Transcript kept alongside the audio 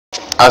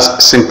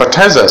As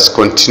sympathizers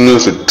continue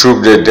to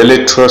troop the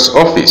Daily Trust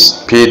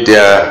office, pay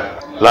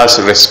their last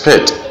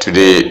respect to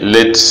the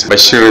late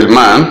Bashir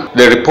Liman,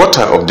 the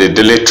reporter of the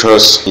Daily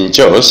Trust in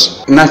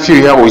Jos,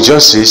 Nafiya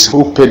Justice,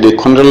 who paid a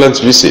condolence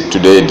visit to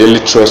the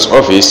Daily Trust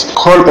office,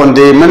 called on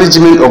the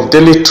management of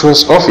Daily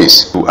Trust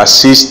office to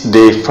assist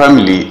the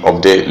family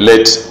of the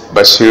late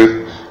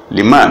Bashir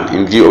Liman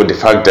in view of the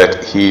fact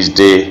that he is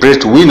the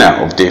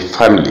breadwinner of the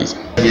family.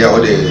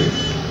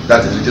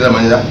 That is the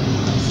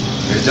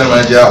regional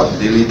manager of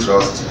Daily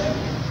Trust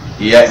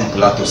here in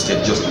Plateau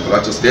State, just in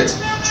Plateau State.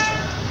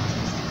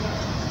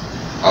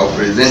 I'll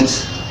present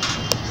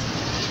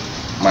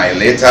my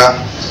letter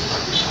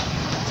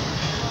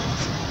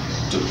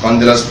to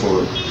condolence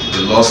for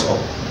the loss of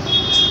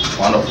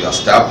one of your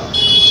staff.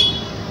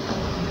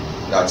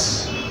 That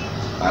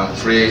I'm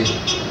pray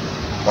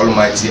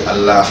Almighty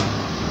Allah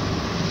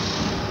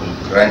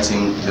will grant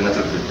him Jannah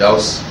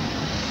al-Firdaus,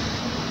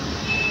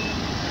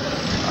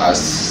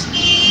 as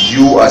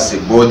you as a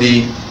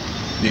body,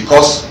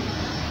 because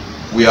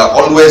we are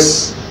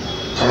always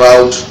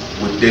proud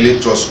with Daily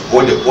Trust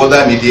or the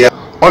other media.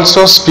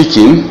 Also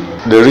speaking,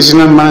 the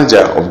regional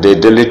manager of the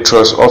Daily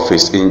Trust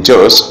office in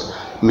Jos,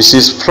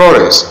 Mrs.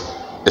 Flores,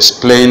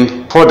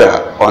 explained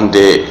further on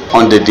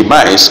the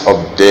demise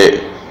of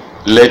the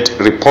late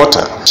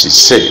reporter. She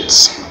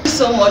says, "Thank you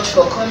so much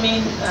for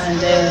coming, and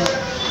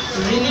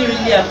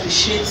really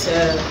appreciate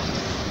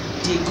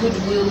the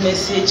goodwill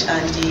message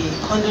and the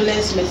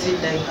condolence message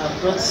that you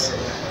have brought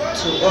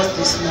to us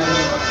this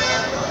morning.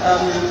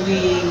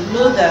 We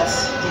know that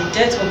the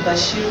death of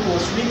Bashir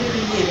was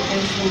really a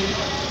painful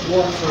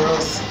one for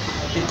us,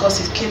 because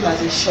it came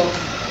as a shock.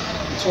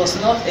 It was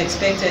not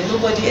expected.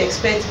 Nobody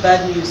expects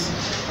bad news,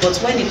 but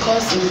when it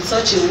comes in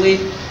such a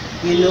way,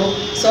 you know,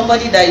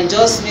 somebody that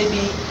just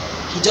maybe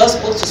he just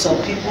spoke to some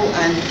people,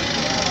 and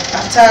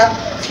after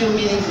a few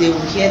minutes they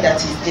will hear that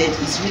he's dead.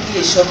 It's really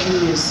a shocking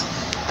news.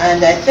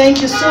 And I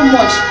thank you so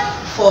much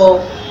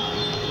for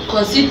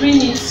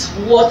considering it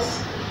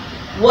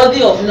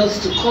worthy of note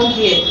to come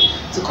here,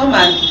 to come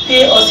and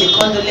pay us a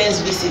condolence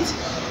visit.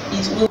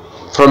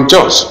 From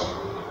Jos,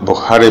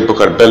 Buhari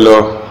Bukar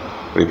Bello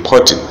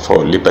reporting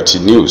for Liberty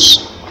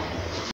News.